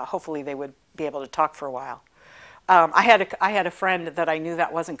 and hopefully they would be able to talk for a while. I had a friend that I knew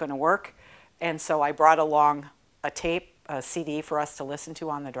that wasn't going to work, and so I brought along a CD for us to listen to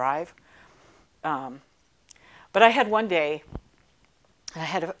on the drive. But I had one day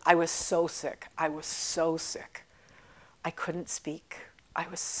I was so sick. I was so sick. I couldn't speak. I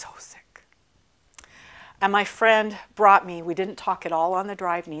was so sick. And my friend brought me, we didn't talk at all on the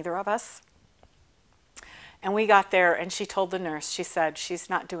drive, neither of us. And we got there and she told the nurse, she said, she's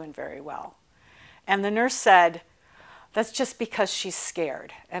not doing very well. And the nurse said, that's just because she's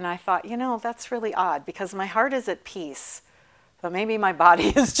scared. And I thought, you know, that's really odd because my heart is at peace, but maybe my body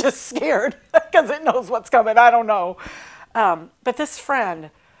is just scared because it knows what's coming. I don't know. But this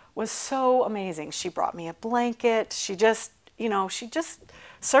friend was so amazing. She brought me a blanket. She just, you know, she just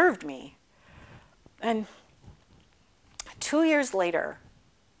served me. And 2 years later,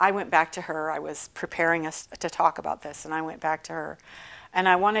 I went back to her. I was preparing us to talk about this, and I went back to her. And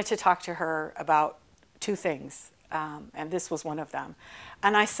I wanted to talk to her about two things, and this was one of them.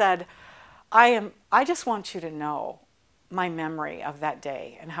 And I said, I just want you to know my memory of that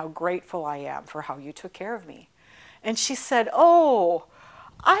day and how grateful I am for how you took care of me. And she said, oh,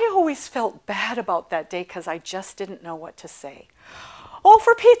 I always felt bad about that day because I just didn't know what to say. Oh,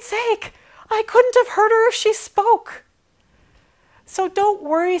 for Pete's sake, I couldn't have heard her if she spoke. So don't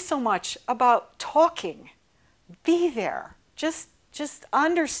worry so much about talking. Be there. Just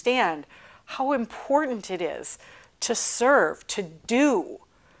understand how important it is to serve, to do,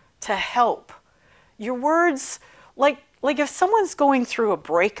 to help. Your words, like if someone's going through a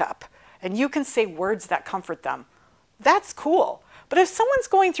breakup and you can say words that comfort them, that's cool. But if someone's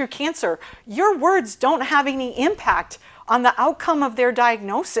going through cancer, your words don't have any impact on the outcome of their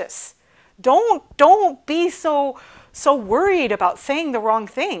diagnosis. Don't be so worried about saying the wrong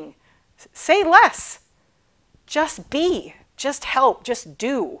thing. Say less. Just be. Just help. Just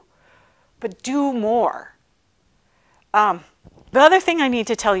do. But do more. The other thing I need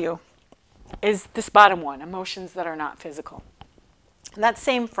to tell you is this bottom one, emotions that are not physical. And that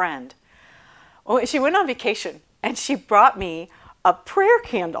same friend, she went on vacation and she brought me a prayer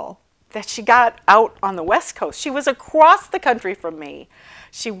candle that she got out on the West Coast. She was across the country from me.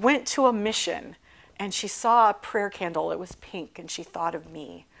 She went to a mission and she saw a prayer candle. It was pink and she thought of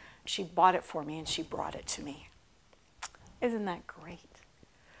me. She bought it for me and she brought it to me. Isn't that great?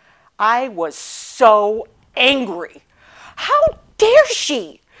 I was so angry. How dare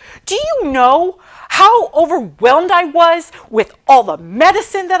she? Do you know how overwhelmed I was with all the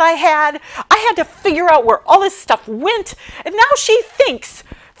medicine that I had? I had to figure out where all this stuff went. And now she thinks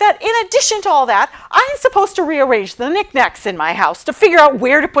that in addition to all that, I'm supposed to rearrange the knickknacks in my house to figure out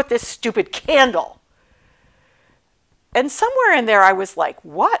where to put this stupid candle. And somewhere in there I was like,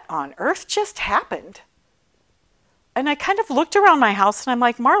 what on earth just happened? And I kind of looked around my house and I'm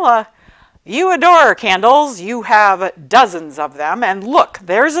like, Marla, you adore candles. You have dozens of them. And look,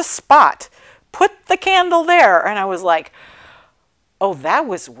 there's a spot. Put the candle there. And I was like, oh, that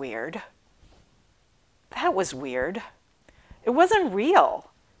was weird. That was weird. It wasn't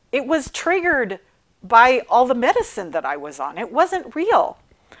real. It was triggered by all the medicine that I was on. It wasn't real.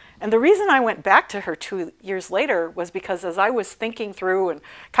 And the reason I went back to her 2 years later was because as I was thinking through and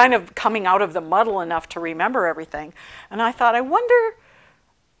kind of coming out of the muddle enough to remember everything, and I thought, I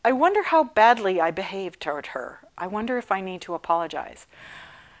wonder how badly I behaved toward her. I wonder if I need to apologize.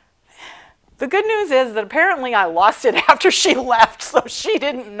 The good news is that apparently I lost it after she left, so she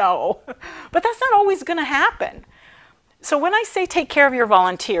didn't know. But that's not always going to happen. So when I say take care of your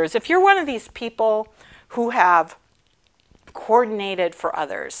volunteers, if you're one of these people who have coordinated for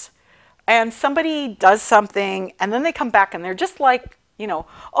others and somebody does something and then they come back and they're just like, you know,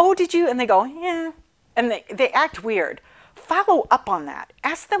 oh, did you? And they go, yeah. And they act weird. Follow up on that.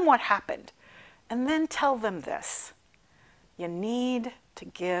 Ask them what happened. And then tell them this. You need to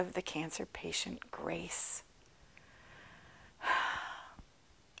give the cancer patient grace.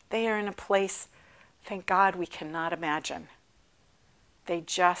 They are in a place, thank God, we cannot imagine. They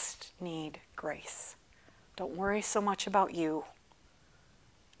just need grace. Don't worry so much about you.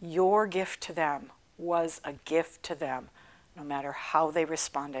 Your gift to them was a gift to them, no matter how they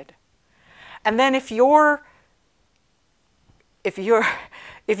responded. And then if you're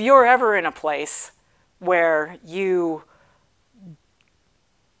ever in a place where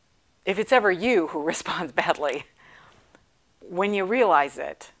if it's ever you who responds badly, when you realize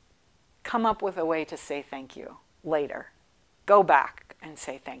it, come up with a way to say thank you later. Go back and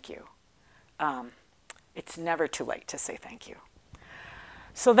say thank you. It's never too late to say thank you.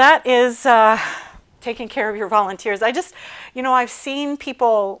 So that is taking care of your volunteers. I've seen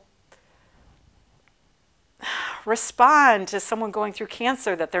people respond to someone going through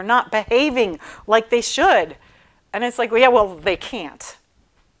cancer that they're not behaving like they should. And it's like, well, yeah, well, they can't.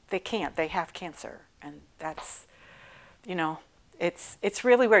 They can't. They have cancer. And that's, It's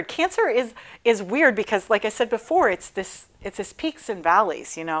really weird. Cancer is weird because, like I said before, it's this peaks and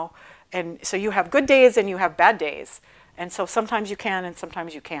valleys, you know. And so you have good days and you have bad days. And so sometimes you can and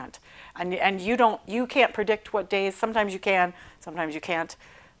sometimes you can't. And you can't predict what days. Sometimes you can, sometimes you can't.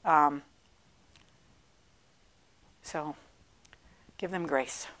 So give them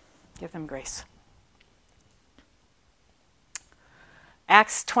grace. Give them grace.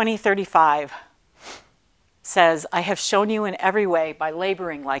 Acts 20:35 says, I have shown you in every way by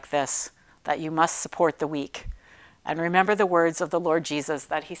laboring like this that you must support the weak. And remember the words of the Lord Jesus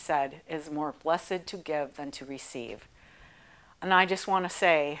that he said, it is more blessed to give than to receive. And I just want to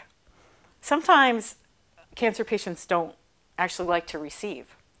say, sometimes cancer patients don't actually like to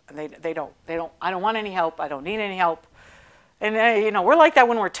receive. They don't, I don't want any help. I don't need any help. And you know, we're like that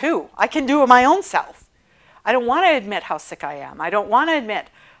when we're 2. I can do it my own self. I don't want to admit how sick I am. I don't want to admit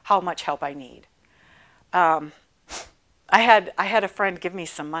how much help I need. I had a friend give me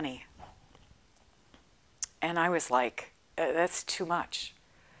some money. And I was like, that's too much.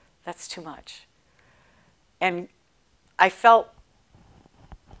 That's too much. And I felt,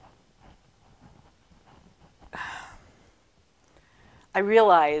 I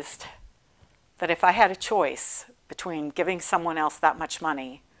realized that if I had a choice between giving someone else that much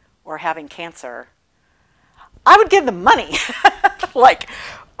money or having cancer, I would give them money. Like,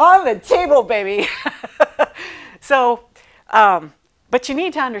 on the table, baby. So, but you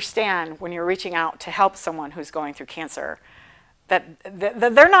need to understand when you're reaching out to help someone who's going through cancer that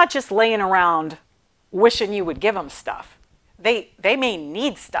they're not just laying around wishing you would give them stuff. They may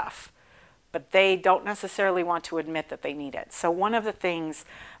need stuff, but they don't necessarily want to admit that they need it. So one of the things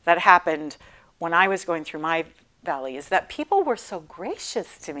that happened when I was going through my valley is that people were so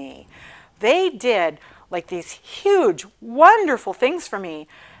gracious to me. They did like these huge, wonderful things for me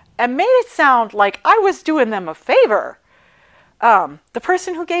and made it sound like I was doing them a favor. The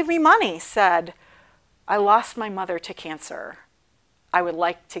person who gave me money said, I lost my mother to cancer. I would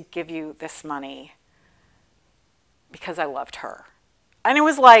like to give you this money because I loved her. And it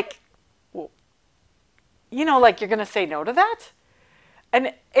was like, well, you know, like you're going to say no to that?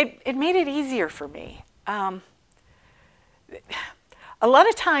 And it made it easier for me. A lot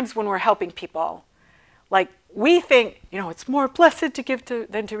of times when we're helping people, like we think, you know, it's more blessed to give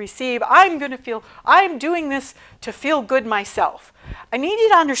than to receive. I'm doing this to feel good myself. I need you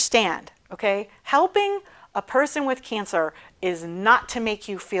to understand, okay? Helping a person with cancer is not to make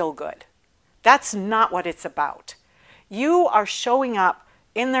you feel good. That's not what it's about. You are showing up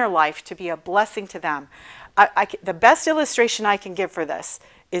in their life to be a blessing to them. The best illustration I can give for this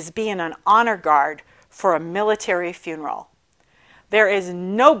is being an honor guard for a military funeral. There is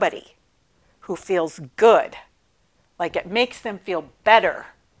nobody who feels good, like it makes them feel better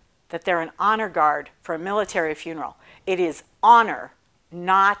that they're an honor guard for a military funeral. It is honor,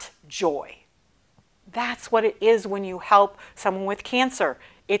 not joy. That's what it is when you help someone with cancer.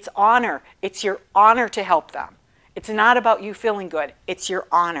 It's honor. It's your honor to help them. It's not about you feeling good. It's your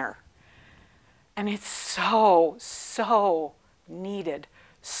honor. And it's so, so needed,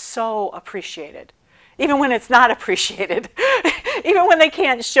 so appreciated. Even when it's not appreciated, even when they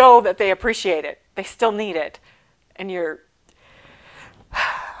can't show that they appreciate it, they still need it. And you're...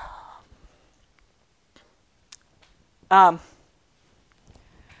 I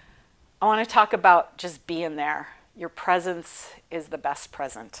want to talk about just being there. Your presence is the best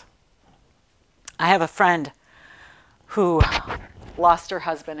present. I have a friend who lost her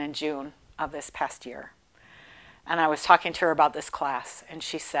husband in June of this past year. And I was talking to her about this class, and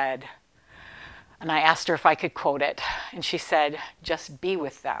she said, and I asked her if I could quote it, and she said, just be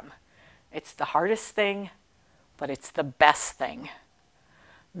with them. It's the hardest thing, but it's the best thing.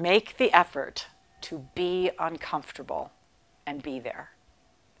 Make the effort to be uncomfortable and be there.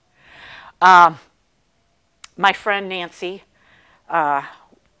 My friend Nancy,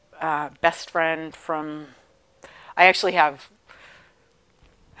 best friend from, I actually have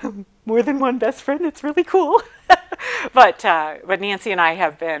more than one best friend. It's really cool. But Nancy and I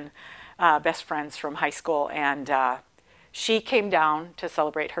have been best friends from high school, and she came down to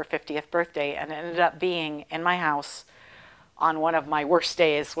celebrate her 50th birthday and ended up being in my house on one of my worst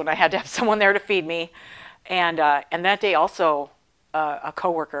days when I had to have someone there to feed me. And that day also a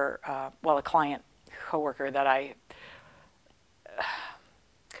coworker, a client coworker that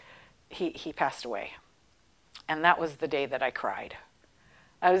he passed away. And that was the day that I cried.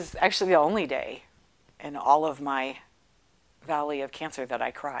 That was actually the only day in all of my valley of cancer that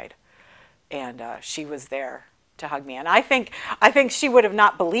I cried. And she was there to hug me. And I think she would have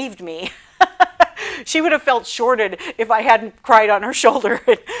not believed me. She would have felt shorted if I hadn't cried on her shoulder.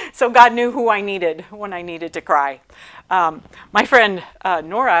 So God knew who I needed when I needed to cry. My friend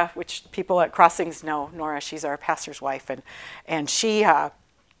Nora, which people at Crossings know, Nora, she's our pastor's wife, and she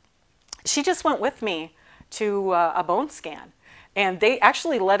just went with me to a bone scan. And they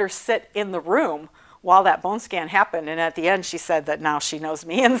actually let her sit in the room while that bone scan happened. And at the end, she said that now she knows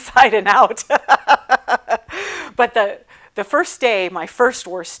me inside and out. But the first day, my first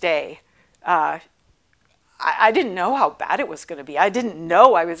worst day, I didn't know how bad it was going to be. I didn't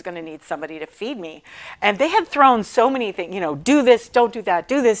know I was going to need somebody to feed me. And they had thrown so many things, do this, don't do that,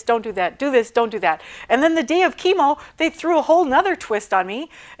 do this, don't do that, do this, don't do that. And then the day of chemo, they threw a whole nother twist on me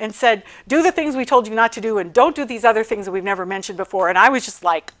and said, do the things we told you not to do and don't do these other things that we've never mentioned before. And I was just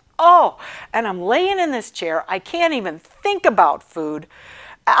like, oh, and I'm laying in this chair. I can't even think about food.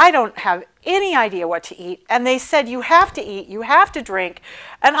 I don't have any idea what to eat. And they said, you have to eat, you have to drink.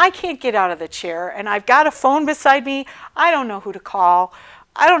 And I can't get out of the chair. And I've got a phone beside me. I don't know who to call.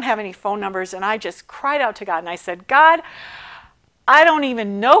 I don't have any phone numbers. And I just cried out to God. And I said, God, I don't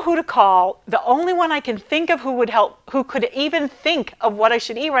even know who to call. The only one I can think of who would help, who could even think of what I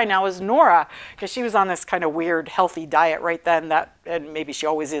should eat right now is Nora. Because she was on this kind of weird, healthy diet right then. And maybe she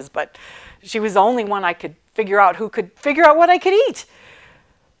always is. But she was the only one I could figure out who could figure out what I could eat.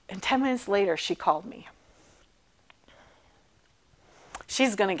 And 10 minutes later, she called me.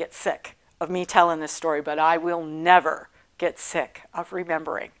 She's going to get sick of me telling this story, but I will never get sick of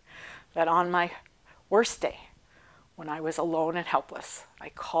remembering that on my worst day, when I was alone and helpless, I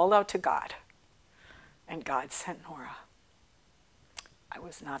called out to God, and God sent Nora. I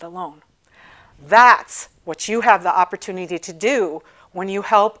was not alone. That's what you have the opportunity to do when you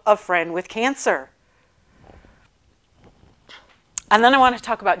help a friend with cancer. And then I want to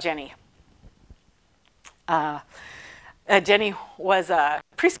talk about Jenny. Jenny was a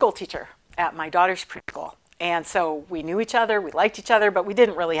preschool teacher at my daughter's preschool. And so we knew each other, we liked each other, but we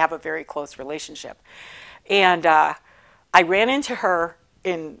didn't really have a very close relationship. And I ran into her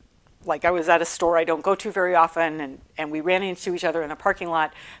I was at a store I don't go to very often, and we ran into each other in a parking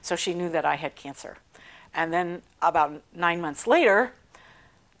lot, so she knew that I had cancer. And then about 9 months later,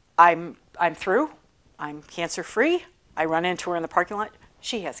 I'm through, I'm cancer-free. I run into her in the parking lot.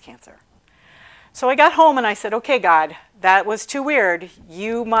 She has cancer. So I got home and I said, okay, God, that was too weird.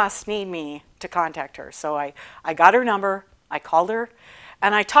 You must need me to contact her. So I got her number. I called her.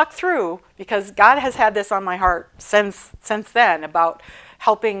 And I talked through, because God has had this on my heart since then, about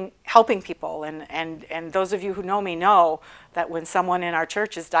helping people. And those of you who know me know that when someone in our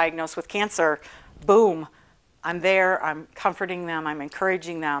church is diagnosed with cancer, boom, I'm there. I'm comforting them. I'm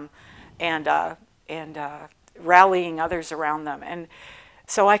encouraging them. And rallying others around them. And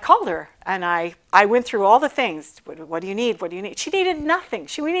so I called her and I went through all the things. What do you need? What do you need? She needed nothing.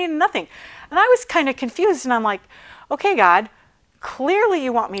 She needed nothing. And I was kind of confused, and I'm like, okay, God, clearly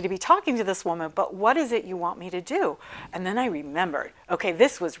you want me to be talking to this woman, but what is it you want me to do? And then I remembered, okay,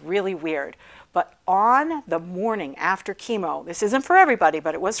 this was really weird. But on the morning after chemo, this isn't for everybody,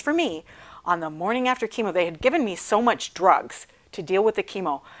 but it was for me, on the morning after chemo, they had given me so much drugs to deal with the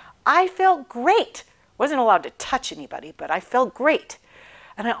chemo. I felt great. Wasn't allowed to touch anybody, but I felt great.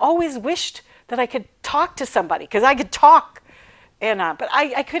 And I always wished that I could talk to somebody, because I could talk. But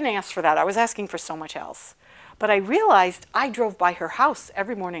I couldn't ask for that. I was asking for so much else. But I realized I drove by her house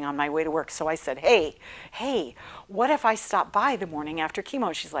every morning on my way to work. So I said, hey, what if I stop by the morning after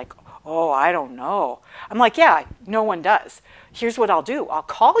chemo? She's like, oh, I don't know. I'm like, yeah, no one does. Here's what I'll do. I'll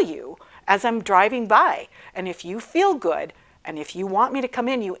call you as I'm driving by. And if you feel good, and if you want me to come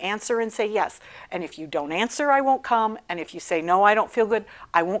in, you answer and say yes. And if you don't answer, I won't come. And if you say, no, I don't feel good,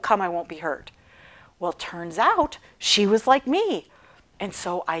 I won't come, I won't be hurt. Well, turns out she was like me. And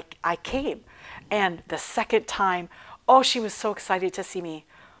so I came. And the second time, oh, she was so excited to see me.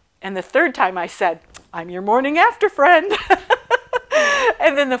 And the third time I said, I'm your morning after friend.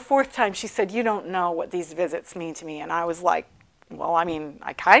 And then the fourth time she said, you don't know what these visits mean to me. And I was like, well, I mean,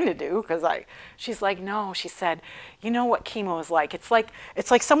 I kind of do, because she's like, no, she said, you know what chemo is like. It's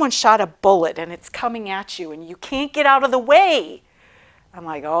like someone shot a bullet and it's coming at you and you can't get out of the way. I'm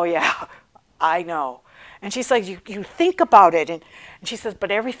like, oh yeah, I know. And she's like, you think about it. And she says,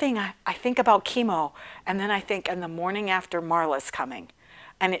 but everything I think about chemo, and then I think, and the morning after Marla's coming.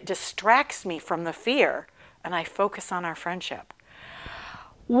 And it distracts me from the fear, and I focus on our friendship.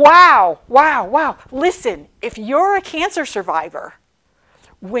 Wow, wow, wow. Listen, if you're a cancer survivor,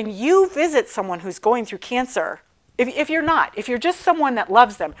 when you visit someone who's going through cancer, if you're not, if you're just someone that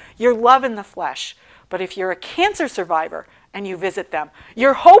loves them, you're love in the flesh. But if you're a cancer survivor and you visit them,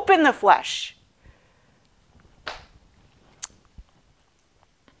 you're hope in the flesh.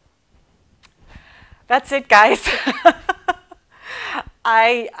 that's it, guys.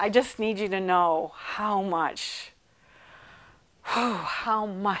 I just need you to know how much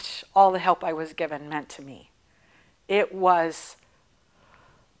all the help I was given meant to me. It was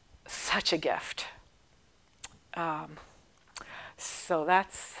such a gift. So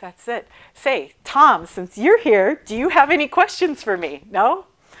that's it. Say, Tom, since you're here, do you have any questions for me? No?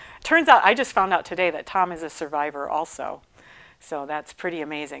 Turns out, I just found out today that Tom is a survivor also. So that's pretty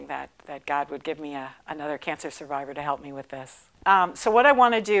amazing that God would give me another cancer survivor to help me with this. So what I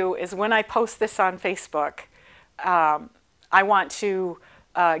want to do is when I post this on Facebook, I want to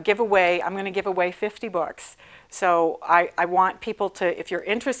give away, I'm going to give away 50 books. So I want people to, if you're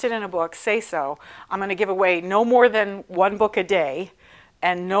interested in a book, say so. I'm going to give away no more than 1 book a day,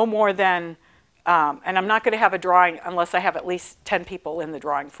 and no more than, and I'm not going to have a drawing unless I have at least 10 people in the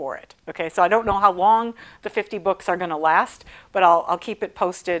drawing for it. Okay, so I don't know how long the 50 books are going to last, but I'll keep it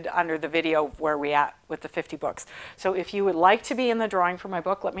posted under the video of where we're at with the 50 books. So if you would like to be in the drawing for my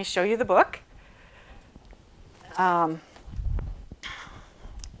book, let me show you the book.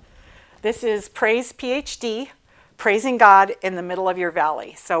 This is Praise PhD, Praising God in the Middle of Your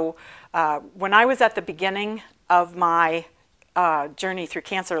Valley. So when I was at the beginning of my journey through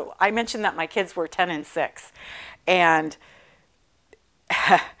cancer, I mentioned that my kids were 10 and 6. And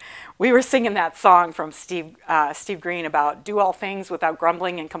we were singing that song from Steve Green about do all things without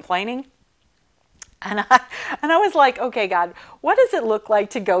grumbling and complaining. And I was like, okay, God, what does it look like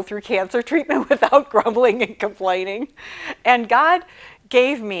to go through cancer treatment without grumbling and complaining? And God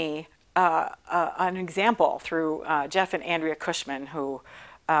gave me an example through Jeff and Andrea Cushman, who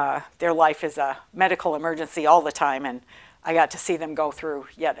their life is a medical emergency all the time, and I got to see them go through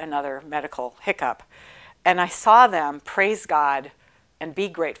yet another medical hiccup. And I saw them praise God and be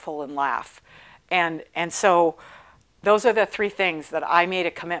grateful and laugh. And so those are the 3 things that I made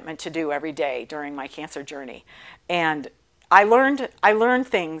a commitment to do every day during my cancer journey. And I learned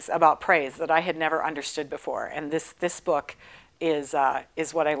things about praise that I had never understood before. And this book is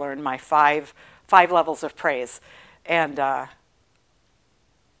what I learned, my five levels of praise. And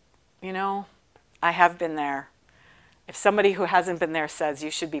you know, I have been there. If somebody who hasn't been there says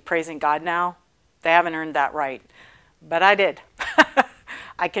you should be praising God now, they haven't earned that right. But I did.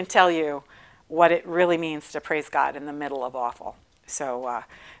 I can tell you what it really means to praise God in the middle of awful. So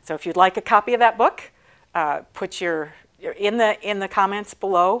if you'd like a copy of that book, put in the comments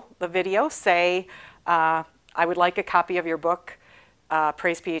below the video, say, I would like a copy of your book,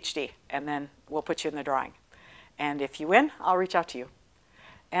 Praise PhD, and then we'll put you in the drawing. And if you win, I'll reach out to you.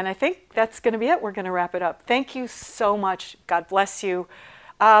 And I think that's going to be it. We're going to wrap it up. Thank you so much. God bless you.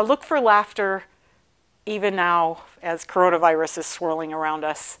 Look for laughter even now as coronavirus is swirling around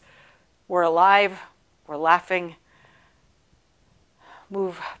us. We're alive. We're laughing.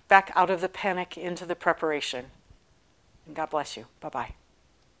 Move back out of the panic into the preparation. And God bless you. Bye-bye.